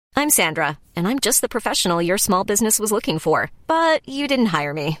I'm Sandra, and I'm just the professional your small business was looking for. But you didn't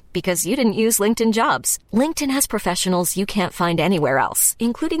hire me because you didn't use LinkedIn Jobs. LinkedIn has professionals you can't find anywhere else,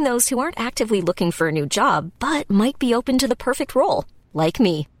 including those who aren't actively looking for a new job, but might be open to the perfect role, like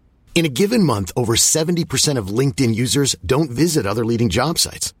me. In a given month, over 70% of LinkedIn users don't visit other leading job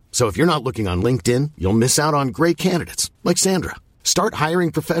sites. So if you're not looking on LinkedIn, you'll miss out on great candidates like Sandra. Start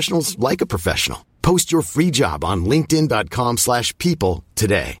hiring professionals like a professional. Post your free job on linkedin.com/people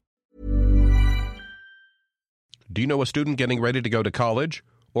today. Do you know a student getting ready to go to college?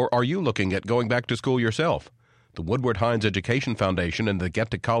 Or are you looking at going back to school yourself? The Woodward Hines Education Foundation and the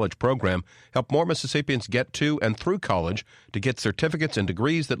Get to College program help more Mississippians get to and through college to get certificates and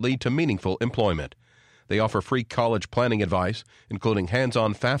degrees that lead to meaningful employment. They offer free college planning advice, including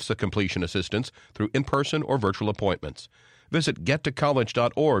hands-on FAFSA completion assistance through in-person or virtual appointments. Visit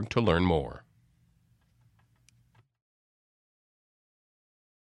gettocollege.org to learn more.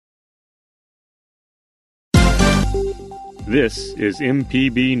 This is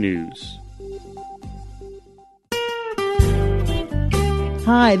MPB News.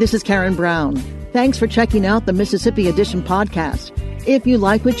 Hi, this is Karen Brown. Thanks for checking out the Mississippi Edition podcast. If you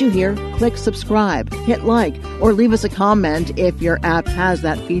like what you hear, click subscribe, hit like, or leave us a comment if your app has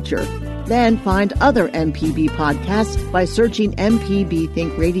that feature. Then find other MPB podcasts by searching MPB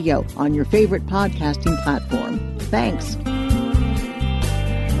Think Radio on your favorite podcasting platform. Thanks.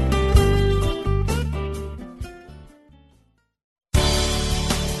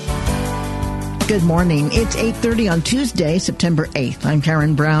 Good morning. It's 8:30 on Tuesday, September 8th. I'm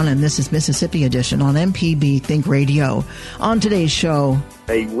Karen Brown, and this is Mississippi Edition on MPB Think Radio. On today's show,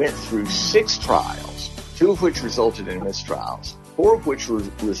 they went through 6 trials, 2 of which resulted in mistrials, 4 of which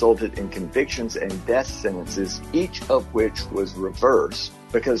resulted in convictions and death sentences, each of which was reversed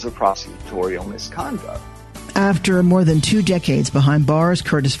because of prosecutorial misconduct. After more than 2 decades behind bars,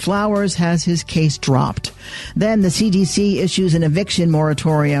 Curtis Flowers has his case dropped. Then the CDC issues an eviction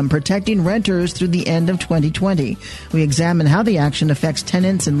moratorium protecting renters through the end of 2020. We examine how the action affects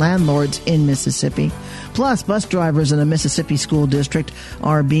tenants and landlords in Mississippi. Plus, bus drivers in a Mississippi school district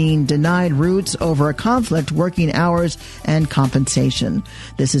are being denied routes over a conflict, working hours, and compensation.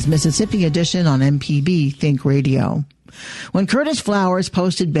 This is Mississippi Edition on MPB Think Radio. When Curtis Flowers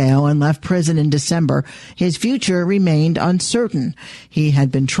posted bail and left prison in December, his future remained uncertain. He had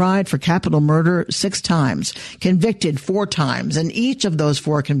been tried for capital murder 6 times, convicted 4 times, and each of those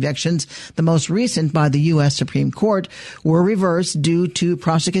 4 convictions, the most recent by the U.S. Supreme Court, were reversed due to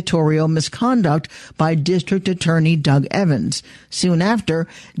prosecutorial misconduct by District Attorney Doug Evans. Soon after,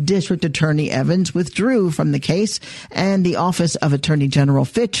 District Attorney Evans withdrew from the case, and the Office of Attorney General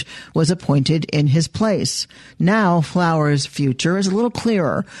Fitch was appointed in his place. Now, Flowers' future is a little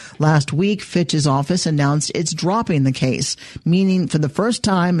clearer. Last week, Fitch's office announced it's dropping the case, meaning for the first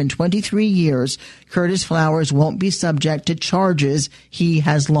time in 23 years, Curtis Flowers won't be subject to charges he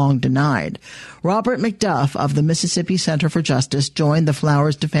has long denied. Robert McDuff of the Mississippi Center for Justice joined the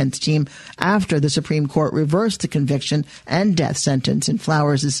Flowers defense team after the Supreme Court reversed the conviction and death sentence in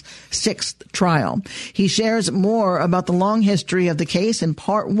Flowers' 6th trial. He shares more about the long history of the case in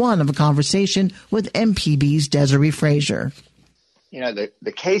part 1 of a conversation with MPB's Desiree Frazier. You know,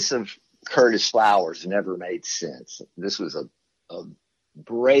 the case of Curtis Flowers never made sense. This was a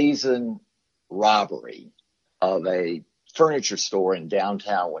brazen robbery of a furniture store in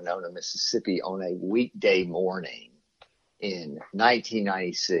downtown Winona, Mississippi on a weekday morning in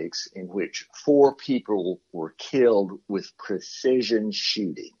 1996, in which 4 people were killed with precision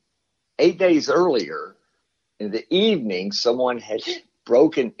shooting. 8 days earlier, in the evening, someone had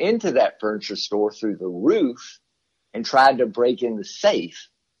broken into that furniture store through the roof and tried to break in the safe.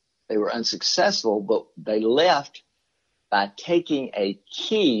 They were unsuccessful, but they left by taking a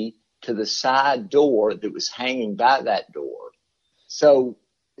key to the side door that was hanging by that door. So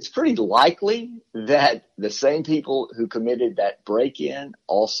it's pretty likely that the same people who committed that break-in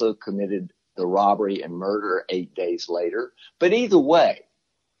also committed the robbery and murder 8 days later. But either way,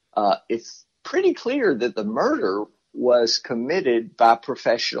 it's pretty clear that the murder was committed by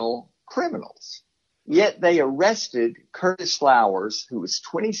professional criminals. Yet they arrested Curtis Flowers, who was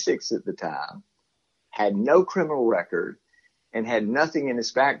 26 at the time, had no criminal record, and had nothing in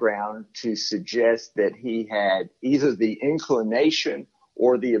his background to suggest that he had either the inclination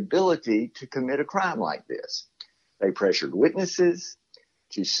or the ability to commit a crime like this. They pressured witnesses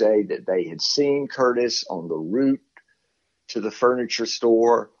to say that they had seen Curtis on the route to the furniture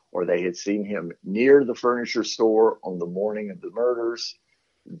store, or they had seen him near the furniture store on the morning of the murders.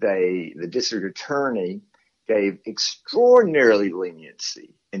 The district attorney gave extraordinarily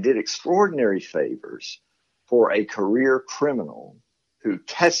leniency and did extraordinary favors for a career criminal who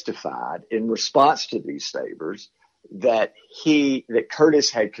testified in response to these favors that Curtis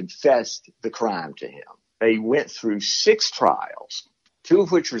had confessed the crime to him. They went through 6 trials, 2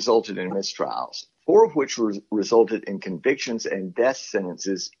 of which resulted in mistrials, 4 of which resulted in convictions and death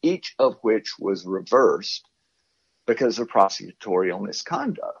sentences, each of which was reversed because of prosecutorial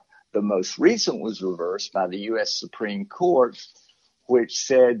misconduct. The most recent was reversed by the U.S. Supreme Court, which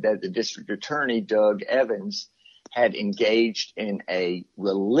said that the district attorney, Doug Evans, had engaged in a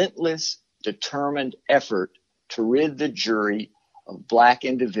relentless, determined effort to rid the jury of black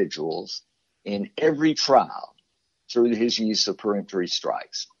individuals in every trial through his use of peremptory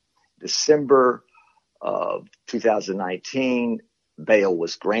strikes. December of 2019, bail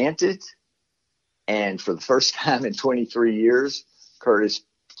was granted, and for the first time in 23 years, Curtis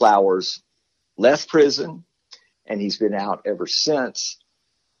Flowers left prison, and he's been out ever since.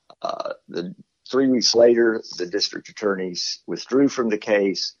 3 weeks later, the district attorneys withdrew from the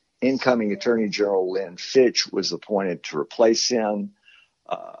case. Incoming Attorney General Lynn Fitch was appointed to replace him.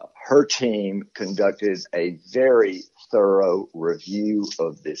 Her team conducted a very thorough review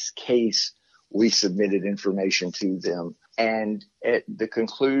of this case. We submitted information to them. And at the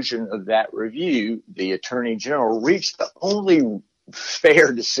conclusion of that review, the Attorney General reached the only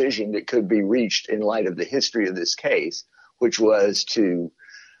fair decision that could be reached in light of the history of this case, which was to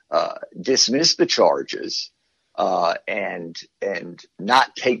dismiss the charges and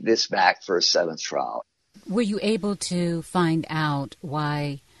not take this back for a 7th trial. Were you able to find out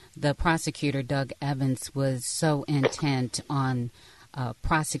why the prosecutor, Doug Evans, was so intent on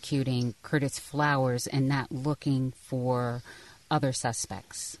prosecuting Curtis Flowers and not looking for other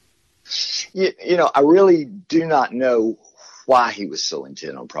suspects? You know, I really do not know why he was so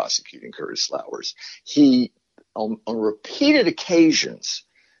intent on prosecuting Curtis Flowers. He, on repeated occasions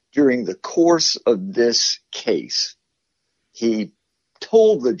during the course of this case, he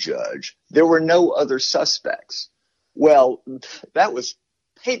told the judge there were no other suspects. Well, that was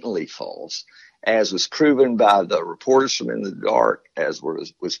patently false, as was proven by the reporters from In the Dark, as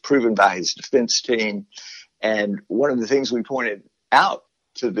was proven by his defense team. And one of the things we pointed out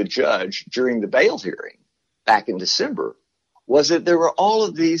to the judge during the bail hearing back in December was that there were all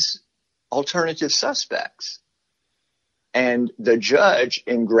of these alternative suspects. And the judge,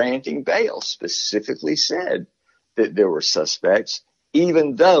 in granting bail, specifically said that there were suspects,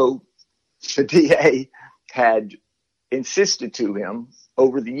 even though the DA had insisted to him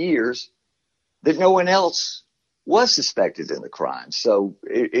over the years that no one else was suspected in the crime. So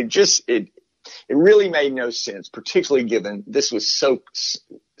it really made no sense, particularly given this was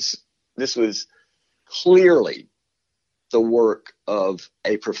clearly the work of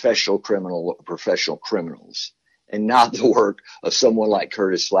a professional criminal or professional criminals, and not the work of someone like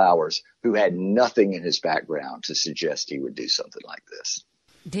Curtis Flowers, who had nothing in his background to suggest he would do something like this.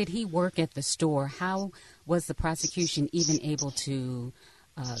 Did he work at the store? How was the prosecution even able to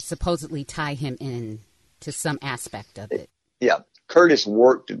supposedly tie him in to some aspect of it? Yeah, Curtis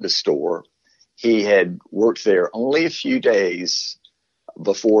worked at the store. He had worked there only a few days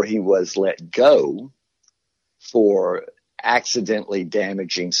before he was let go for accidentally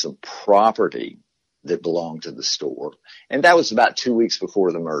damaging some property that belonged to the store. And that was about 2 weeks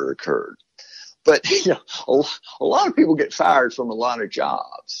before the murder occurred. But, you know, a lot of people get fired from a lot of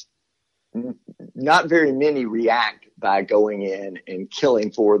jobs. Not very many react by going in and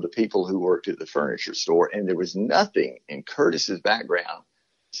killing 4 of the people who worked at the furniture store. And there was nothing in Curtis's background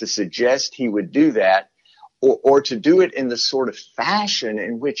to suggest he would do that, or to do it in the sort of fashion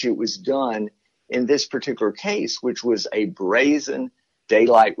in which it was done in this particular case, which was a brazen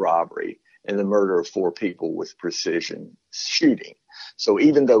daylight robbery and the murder of 4 people with precision shooting. So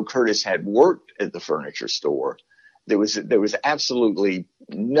even though Curtis had worked at the furniture store, there was absolutely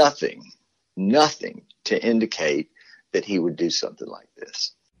nothing to indicate that he would do something like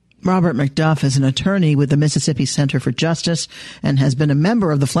this. Robert McDuff is an attorney with the Mississippi Center for Justice and has been a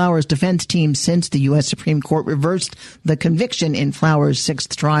member of the Flowers defense team since the U.S. Supreme Court reversed the conviction in Flowers'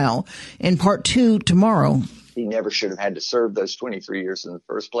 6th trial. In part 2 tomorrow. He never should have had to serve those 23 years in the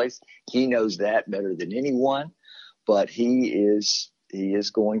first place. He knows that better than anyone, but he is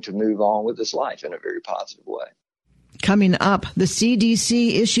going to move on with his life in a very positive way. Coming up, the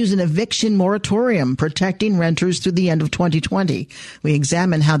CDC issues an eviction moratorium protecting renters through the end of 2020. We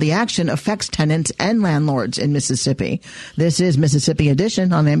examine how the action affects tenants and landlords in Mississippi. This is Mississippi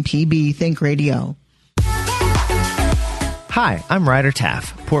Edition on MPB Think Radio. Hi, I'm Ryder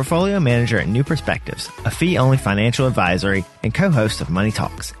Taff, Portfolio Manager at New Perspectives, a fee-only financial advisory and co-host of Money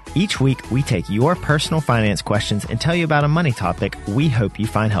Talks. Each week, we take your personal finance questions and tell you about a money topic we hope you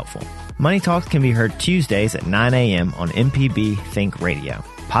find helpful. Money Talks can be heard Tuesdays at 9 a.m. on MPB Think Radio.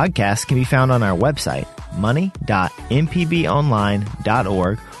 Podcasts can be found on our website,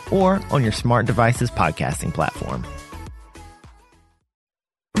 money.mpbonline.org, or on your smart device's podcasting platform.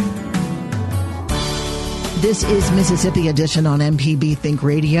 This is Mississippi Edition on MPB Think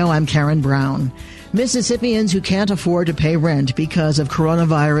Radio. I'm Karen Brown. Mississippians who can't afford to pay rent because of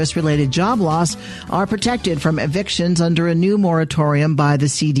coronavirus-related job loss are protected from evictions under a new moratorium by the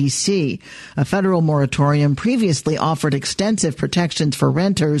CDC. A federal moratorium previously offered extensive protections for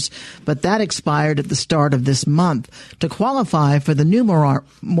renters, but that expired at the start of this month. To qualify for the new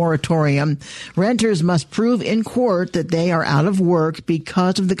moratorium, renters must prove in court that they are out of work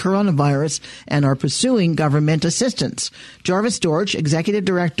because of the coronavirus and are pursuing government assistance. Jarvis Dortch, Executive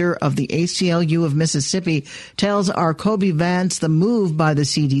Director of the ACLU of Mississippi, tells our Kobe Vance the move by the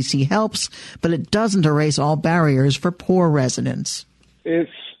CDC helps, but it doesn't erase all barriers for poor residents.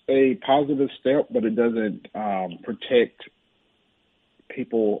 It's a positive step, but it doesn't protect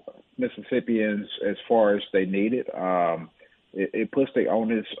people, Mississippians, as far as they need it. It puts the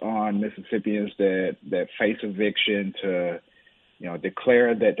onus on Mississippians that face eviction to,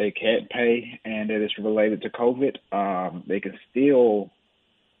 declare that they can't pay and that it's related to COVID. They can still.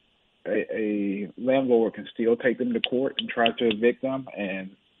 A landlord can still take them to court and try to evict them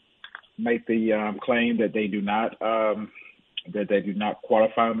and make the claim that they do not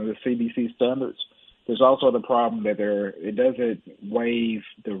qualify under the CDC standards. There's also the problem that it doesn't waive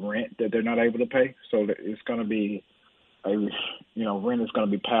the rent that they're not able to pay, so that it's going to be rent is going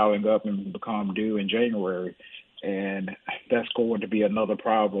to be piling up and become due in January, and that's going to be another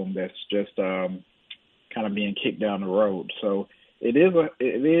problem that's just kind of being kicked down the road. So. It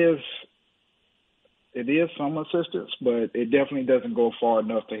is some assistance, but it definitely doesn't go far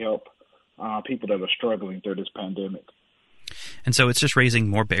enough to help people that are struggling through this pandemic. And so it's just raising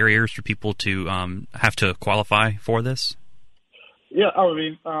more barriers for people to have to qualify for this? Yeah, I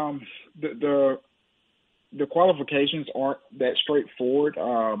mean, the qualifications aren't that straightforward.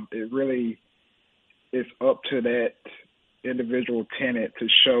 It really is up to that individual tenant to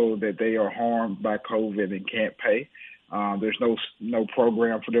show that they are harmed by COVID and can't pay. There's no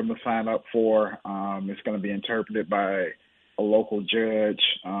program for them to sign up for. It's going to be interpreted by a local judge.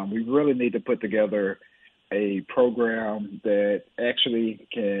 We really need to put together a program that actually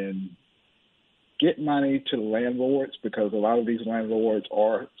can get money to the landlords, because a lot of these landlords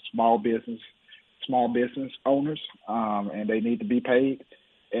are small business owners, and they need to be paid.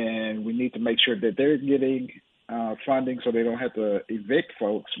 And we need to make sure that they're getting funding so they don't have to evict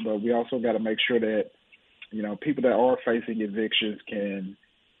folks. But we also got to make sure that people that are facing evictions can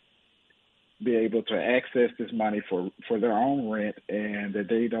be able to access this money for their own rent, and that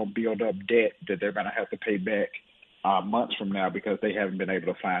they don't build up debt that they're going to have to pay back months from now because they haven't been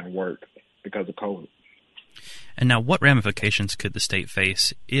able to find work because of COVID. And now, what ramifications could the state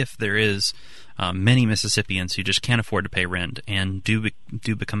face if there is many Mississippians who just can't afford to pay rent and do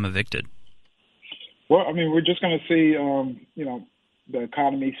become evicted? Well, I mean, we're just going to see, the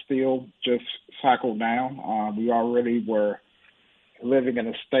economy still just cycle down. We already were living in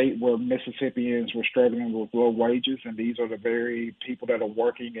a state where Mississippians were struggling with low wages, and these are the very people that are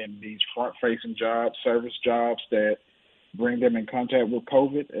working in these front-facing jobs, service jobs, that bring them in contact with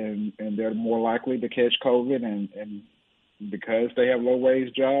COVID, and they're more likely to catch COVID. And because they have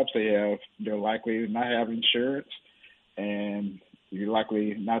low-wage jobs, they're likely to not have insurance, and you're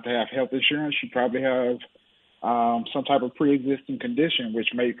likely not to have health insurance. You probably have some type of pre-existing condition,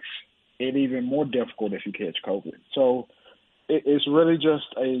 which makes it even more difficult if you catch COVID. So it's really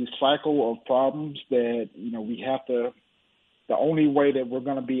just a cycle of problems that, we have to, the only way that we're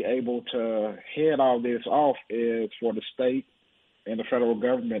going to be able to head all this off is for the state and the federal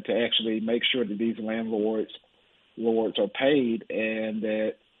government to actually make sure that these landlords are paid, and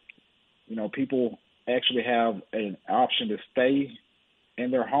that, people actually have an option to stay in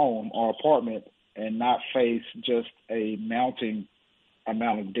their home or apartment and not face just a mounting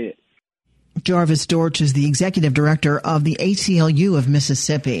amount of debt. Jarvis Dortch is the executive director of the ACLU of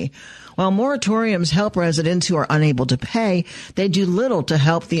Mississippi. While moratoriums help residents who are unable to pay, they do little to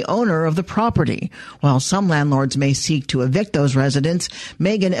help the owner of the property. While some landlords may seek to evict those residents,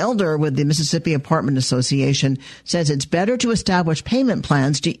 Megan Elder with the Mississippi Apartment Association says it's better to establish payment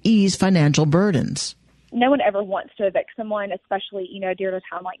plans to ease financial burdens. No one ever wants to evict someone, especially, during a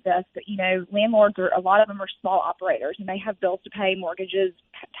time like this. But, landlords a lot of them are small operators, and they have bills to pay, mortgages,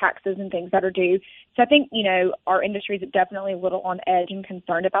 taxes, and things that are due. So I think, our industry is definitely a little on edge and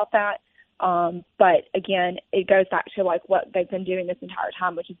concerned about that. But again, it goes back to like what they've been doing this entire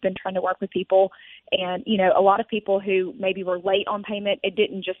time, which has been trying to work with people. And, you know, a lot of people who maybe were late on payment, it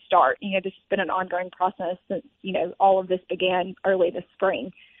didn't just start. You know, this has been an ongoing process since, you know, all of this began early this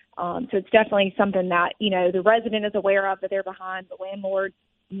spring. So it's definitely something that, you know, the resident is aware of, that they're behind. The landlord,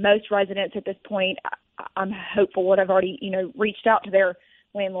 most residents at this point, I'm hopeful would have already, you know, reached out to their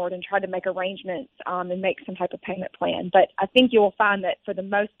landlord and tried to make arrangements and make some type of payment plan. But I think you will find that for the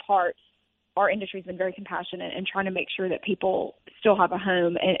most part, our industry has been very compassionate and trying to make sure that people still have a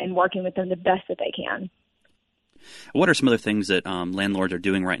home and working with them the best that they can. What are some other things that landlords are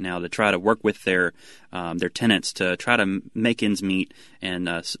doing right now to try to work with their tenants to try to make ends meet and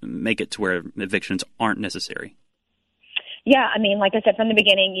make it to where evictions aren't necessary? Yeah, I mean, like I said from the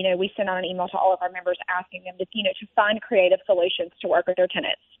beginning, you know, we sent out an email to all of our members asking them to, you know, to find creative solutions to work with their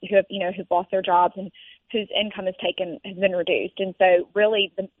tenants who have, you know, who've lost their jobs and whose income has been reduced. And so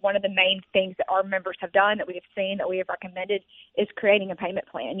really one of the main things that our members have done, that we have seen, that we have recommended, is creating a payment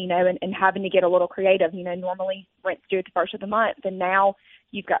plan, you know, and having to get a little creative. You know, normally rent's due at the first of the month, and now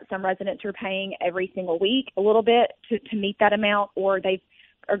you've got some residents who are paying every single week a little bit to meet that amount, or they've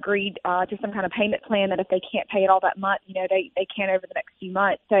agreed to some kind of payment plan that if they can't pay it all that month, you know, they can over the next few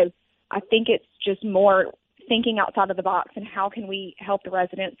months. So I think it's just more thinking outside of the box, and how can we help the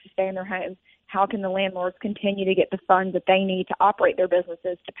residents to stay in their homes? How can the landlords continue to get the funds that they need to operate their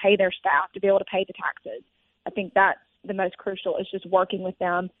businesses, to pay their staff, to be able to pay the taxes? I think that's the most crucial, is just working with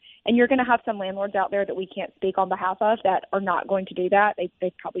them. And you're going to have some landlords out there that we can't speak on behalf of that are not going to do that.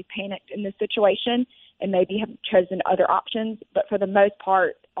 They've probably panicked in this situation and maybe have chosen other options. But for the most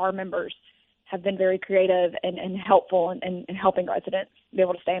part, our members have been very creative and helpful in helping residents be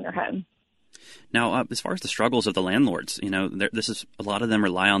able to stay in their home. Now, as far as the struggles of the landlords, you know, this is a lot of them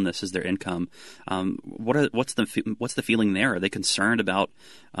rely on this as their income. What's the feeling there? Are they concerned about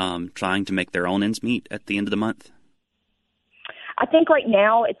trying to make their own ends meet at the end of the month? I think right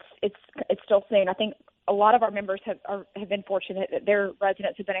now it's still soon. I think a lot of our members have been fortunate that their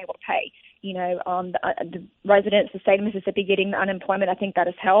residents have been able to pay. You know, the residents, the state of Mississippi getting the unemployment, I think that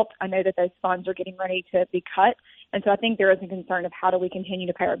has helped. I know that those funds are getting ready to be cut. And so I think there is a concern of how do we continue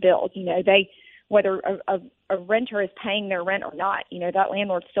to pay our bills. You know, whether a renter is paying their rent or not, you know, that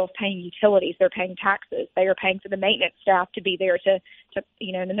landlord still is paying utilities. They're paying taxes. They are paying for the maintenance staff to be there to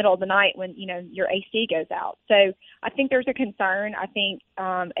you know, in the middle of the night when, you know, your AC goes out. So I think there's a concern. I think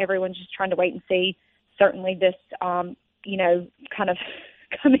everyone's just trying to wait and see. Certainly this, you know, kind of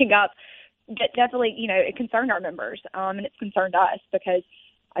coming up, definitely, you know, it concerned our members and it's concerned us, because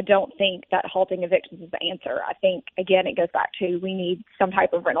I don't think that halting evictions is the answer. I think, again, it goes back to we need some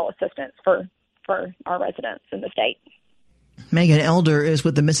type of rental assistance for our residents in the state. Megan Elder is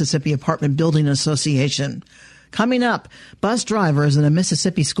with the Mississippi Apartment Building Association. Coming up, bus drivers in a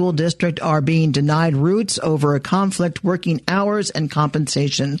Mississippi school district are being denied routes over a conflict, working hours, and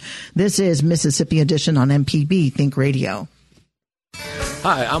compensation. This is Mississippi Edition on MPB Think Radio.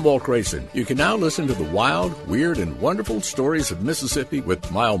 Hi, I'm Walt Grayson. You can now listen to the wild, weird, and wonderful stories of Mississippi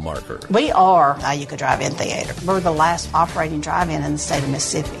with Mile Marker. We are a You Could Drive-In Theater. We're the last operating drive-in in the state of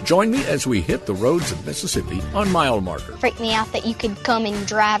Mississippi. Join me as we hit the roads of Mississippi on Mile Marker. Freaked me out that you could come and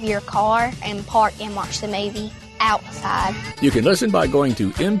drive your car and park and watch the movie outside. You can listen by going to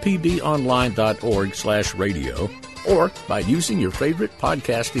mpbonline.org/radio or by using your favorite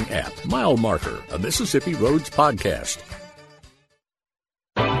podcasting app. Mile Marker, a Mississippi Roads podcast.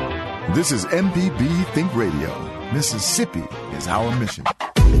 This is MPB Think Radio. Mississippi is our mission.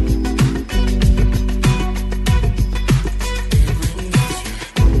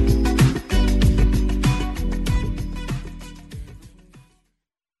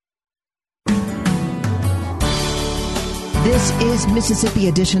 This is Mississippi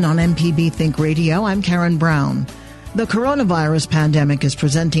Edition on MPB Think Radio. I'm Karen Brown. The coronavirus pandemic is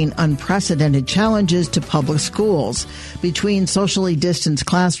presenting unprecedented challenges to public schools. Between socially distanced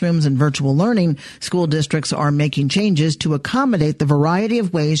classrooms and virtual learning, school districts are making changes to accommodate the variety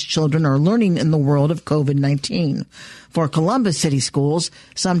of ways children are learning in the world of COVID-19. For Columbus City Schools,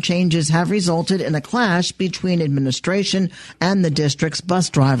 some changes have resulted in a clash between administration and the district's bus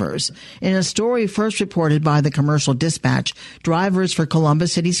drivers. In a story first reported by the Commercial Dispatch, drivers for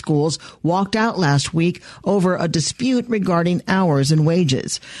Columbus City Schools walked out last week over a dispute regarding hours and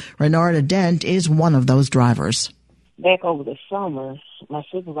wages. Renarda Dent is one of those drivers. Back over the summer, my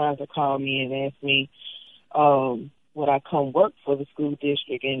supervisor called me and asked me would I come work for the school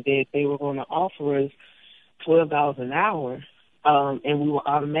district, and that they were going to offer us $12 an hour, and we were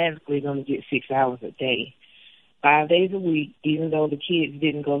automatically going to get 6 hours a day, 5 days a week, even though the kids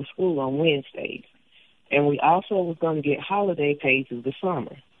didn't go to school on Wednesdays. And we also was going to get holiday pay through the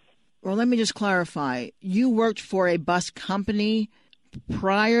summer. Well, let me just clarify. You worked for a bus company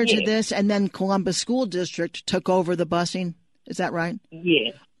prior to this, and then Columbus School District took over the busing. Is that right?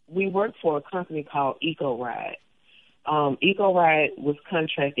 Yes. We worked for a company called EcoRide. EcoRide was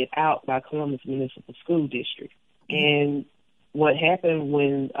contracted out by Columbus Municipal School District. And what happened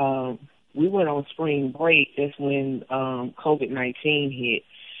when we went on spring break, that's when COVID-19 hit.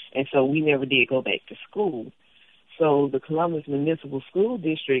 And so we never did go back to school. So the Columbus Municipal School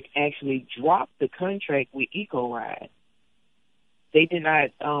District actually dropped the contract with EcoRide. They did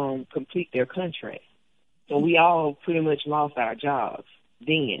not complete their contract. So we all pretty much lost our jobs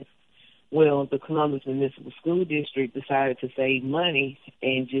then. Well, the Columbus Municipal School District decided to save money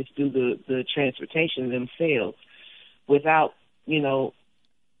and just do the transportation themselves without,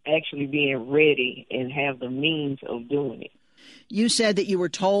 actually being ready and have the means of doing it. You said that you were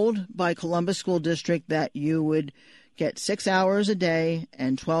told by Columbus School District that you would get 6 hours a day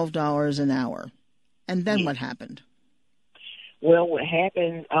and $12 an hour. And then what happened? Well, what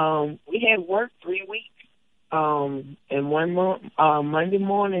happened, we had worked 3 weeks. And one month, Monday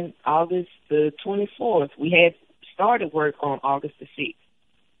morning, August the 24th, we had started work on August the 6th.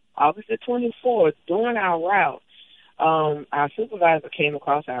 August the 24th, during our route, our supervisor came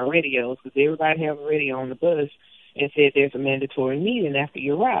across our radios, because everybody have a radio on the bus, and said there's a mandatory meeting after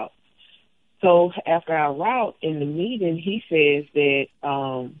your route. So after our route, in the meeting, he says that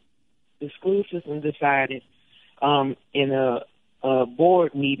the school system decided in a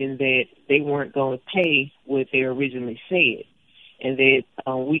board meeting that they weren't going to pay what they originally said, and that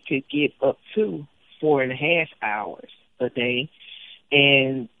we could get up to 4.5 hours a day.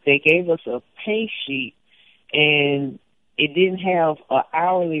 And they gave us a pay sheet, and it didn't have an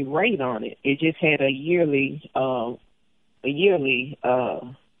hourly rate on it. It just had a yearly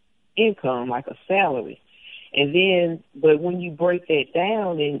income, like a salary. And then, but when you break that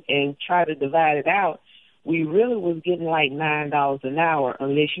down and try to divide it out, we really was getting like $9 an hour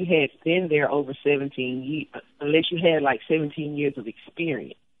unless you had been there over 17 years, unless you had like 17 years of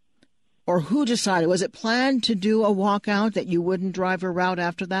experience. Or who decided? Was it planned to do a walkout that you wouldn't drive a route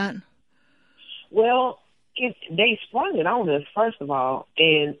after that? Well, they sprung it on us, first of all,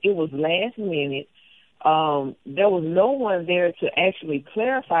 and it was last minute. There was no one there to actually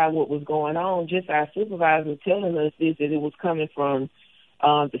clarify what was going on, just our supervisor telling us this, that it was coming from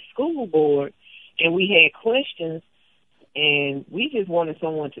the school board, and we had questions, and we just wanted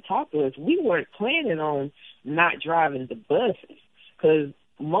someone to talk to us. We weren't planning on not driving the buses, because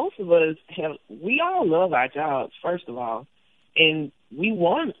most of us we all love our jobs, first of all, and we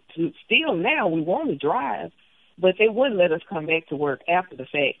want to, still now, we want to drive, but they wouldn't let us come back to work after the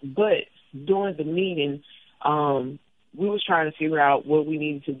fact. But during the meeting, we was trying to figure out what we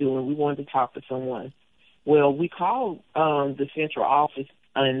needed to do, and we wanted to talk to someone. Well, we called the central office,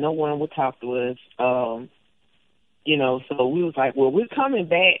 and no one would talk to us. So we was like, well, we're coming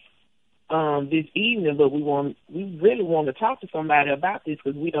back this evening, but we really want to talk to somebody about this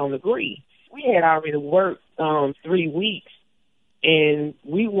because we don't agree. We had already worked 3 weeks, and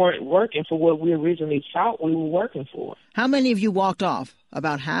we weren't working for what we originally thought we were working for. How many of you walked off?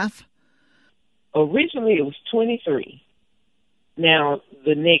 About half? Originally, it was 23. Now,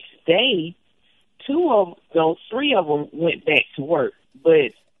 the next day, 3 of them went back to work.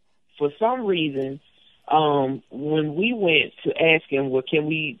 But for some reason, when we went to ask him, well, can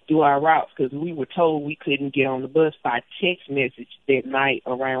we do our routes? Because we were told we couldn't get on the bus by text message that night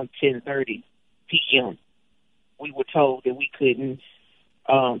around 10:30 p.m. We were told that we couldn't,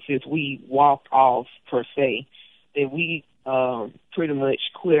 since we walked off, per se, that we pretty much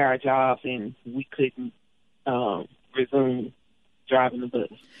quit our jobs and we couldn't resume driving the bus.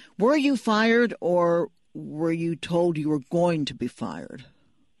 Were you fired, or were you told you were going to be fired?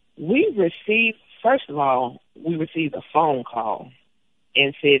 First of all, we received a phone call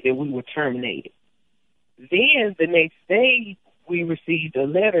and said that we were terminated. Then the next day, we received a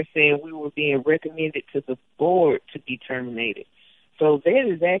letter saying we were being recommended to the board to be terminated. So that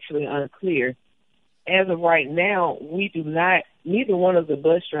is actually unclear. As of right now, neither one of the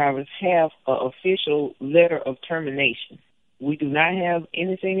bus drivers have an official letter of termination. We do not have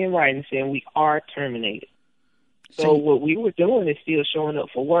anything in writing saying we are terminated. So what we were doing is still showing up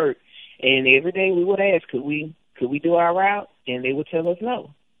for work. And every day we would ask, could we do our route? And they would tell us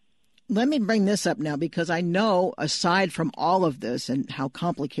no. Let me bring this up now, because I know, aside from all of this and how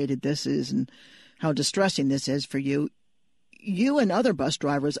complicated this is and how distressing this is for you, you and other bus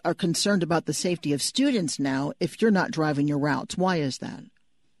drivers are concerned about the safety of students now if you're not driving your routes. Why is that?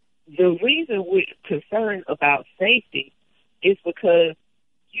 The reason we're concerned about safety is because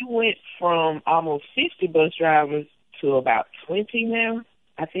you went from almost 50 bus drivers to about 20 now.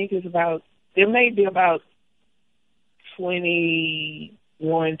 I think it's about, there may be about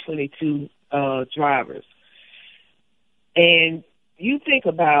 21, 22 drivers. And you think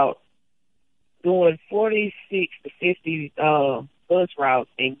about doing 46 to 50 bus routes,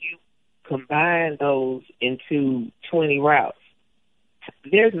 and you combine those into 20 routes.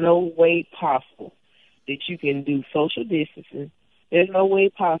 There's no way possible that you can do social distancing. There's no way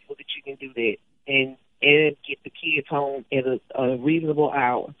possible that you can do that and get the kids home at a reasonable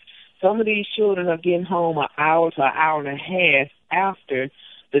hour. Some of these children are getting home an hour to an hour and a half after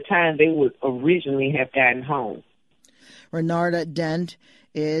the time they would originally have gotten home. Renarda Dent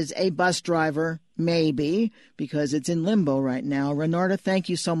is a bus driver, maybe, because it's in limbo right now. Renarda, thank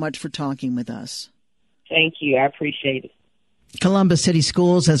you so much for talking with us. Thank you. I appreciate it. Columbus City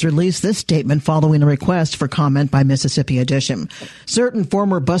Schools has released this statement following a request for comment by Mississippi Edition. Certain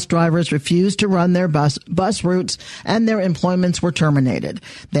former bus drivers refused to run their bus routes and their employments were terminated.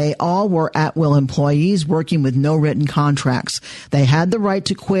 They all were at-will employees working with no written contracts. They had the right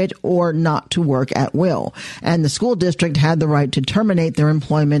to quit or not to work at will, and the school district had the right to terminate their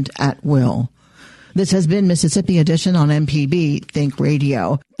employment at will. This has been Mississippi Edition on MPB Think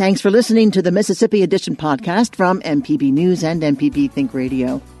Radio. Thanks for listening to the Mississippi Edition podcast from MPB News and MPB Think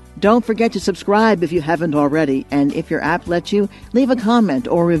Radio. Don't forget to subscribe if you haven't already, and if your app lets you, leave a comment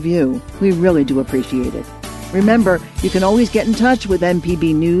or review. We really do appreciate it. Remember, you can always get in touch with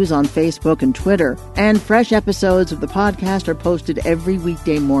MPB News on Facebook and Twitter, and fresh episodes of the podcast are posted every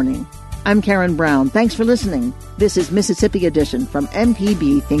weekday morning. I'm Karen Brown. Thanks for listening. This is Mississippi Edition from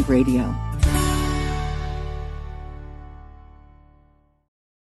MPB Think Radio.